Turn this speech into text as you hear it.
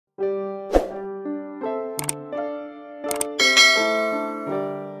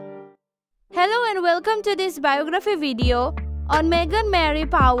welcome to this biography video on Meghan Mary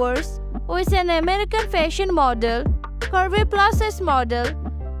Powers, who is an American fashion model, curvy plus-size model,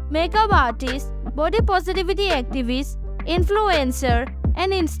 makeup artist, body positivity activist, influencer,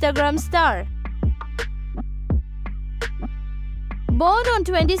 and Instagram star. Born on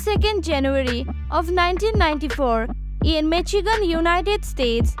 22nd January of 1994 in Michigan, United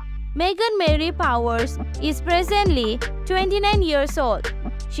States, Meghan Mary Powers is presently 29 years old.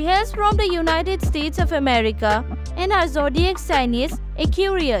 She hails from the United States of America and her zodiac sign is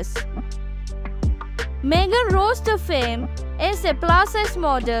Aquarius. Meghan rose to fame as a plus-size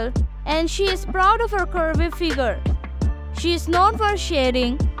model and she is proud of her curvy figure. She is known for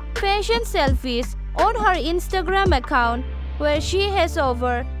sharing fashion selfies on her Instagram account, where she has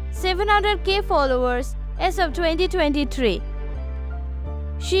over 700k followers as of 2023.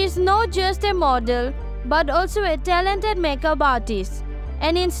 She is not just a model but also a talented makeup artist,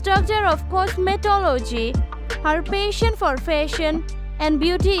 an instructor of cosmetology. Her passion for fashion and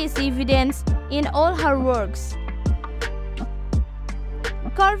beauty is evident in all her works.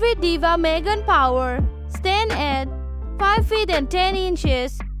 Curvy diva Meghan Powers stands at 5 feet and 10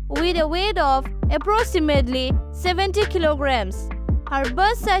 inches with a weight of approximately 70 kilograms. Her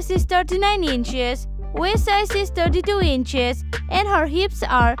bust size is 39 inches, waist size is 32 inches, and her hips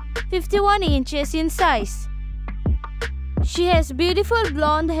are 51 inches in size. She has beautiful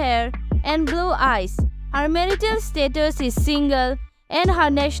blonde hair and blue eyes. Her marital status is single and her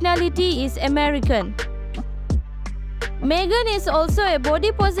nationality is American. Meghan is also a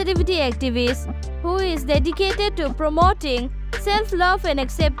body positivity activist who is dedicated to promoting self-love and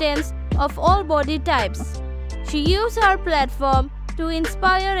acceptance of all body types. She uses her platform to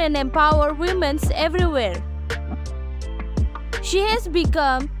inspire and empower women everywhere. She has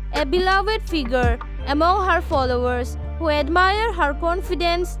become a beloved figure among her followers who admire her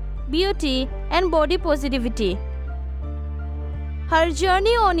confidence, beauty, and body positivity. Her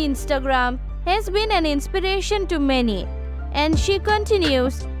journey on Instagram has been an inspiration to many, and she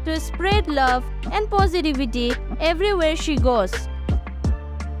continues to spread love and positivity everywhere she goes.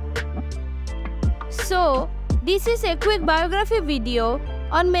 So, this is a quick biography video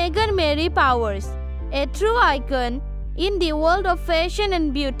on Meghan Mary Powers, a true icon in the world of fashion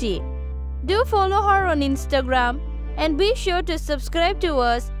and beauty. Do follow her on Instagram and be sure to subscribe to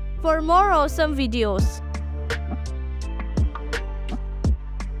us for more awesome videos.